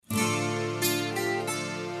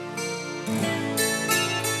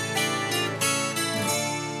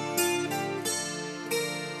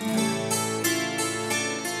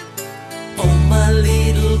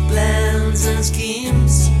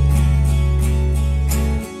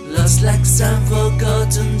some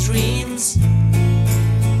forgotten dreams.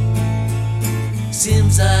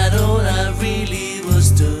 Seems that all I really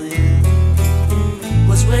was doing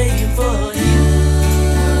was waiting for you.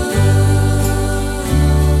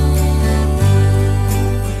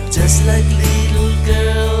 Just like little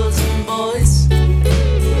girls and boys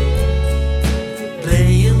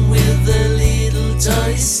playing with the little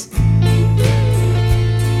toys.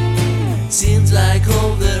 Seems like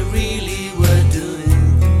all they really were doing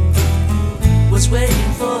was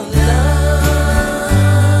waiting for love.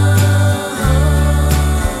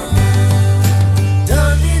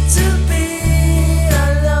 Don't need to be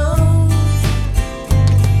alone.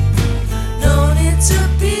 No need to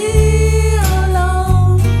be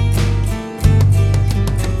alone.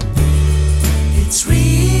 It's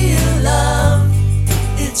real love.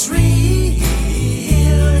 It's real.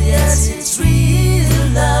 Yes, it's real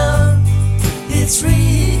love. It's real.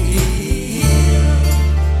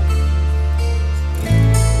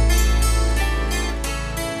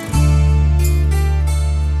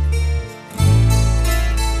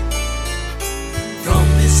 From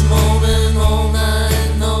this moment on I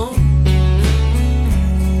know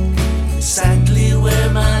exactly where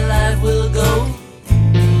my life will go.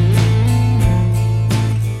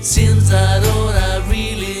 Seems that all I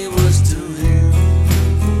really was doing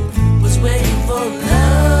was waiting for love.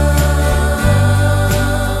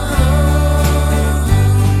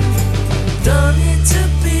 Don't need to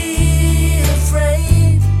be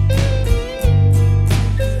afraid.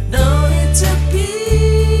 No need to be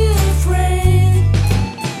afraid.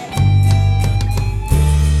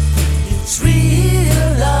 It's real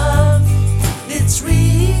love. It's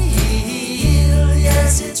real.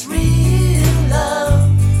 Yes, it's real love.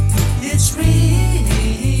 It's real.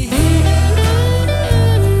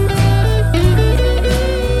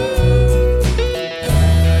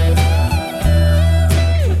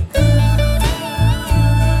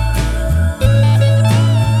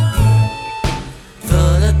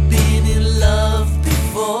 Thought I'd been in love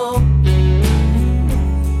before,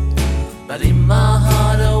 but in my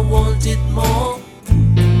heart I wanted more.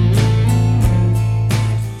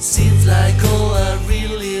 Seems like all I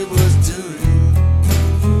really was doing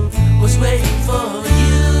was waiting for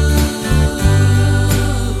you.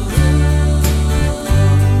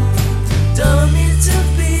 Don't need to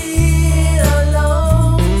be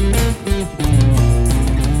alone.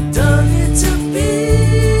 Don't need to be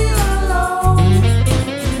alone.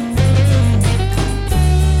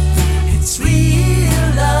 It's real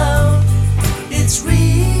love. It's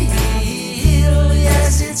real.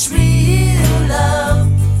 Yes, it's real love.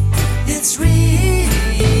 It's real.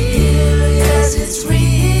 Yes, it's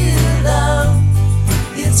real love.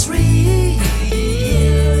 It's real.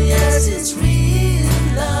 Yes, it's real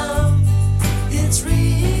love. It's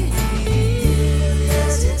real.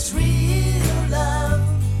 Yes, it's real love.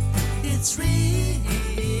 It's real.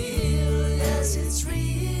 Yes, it's real.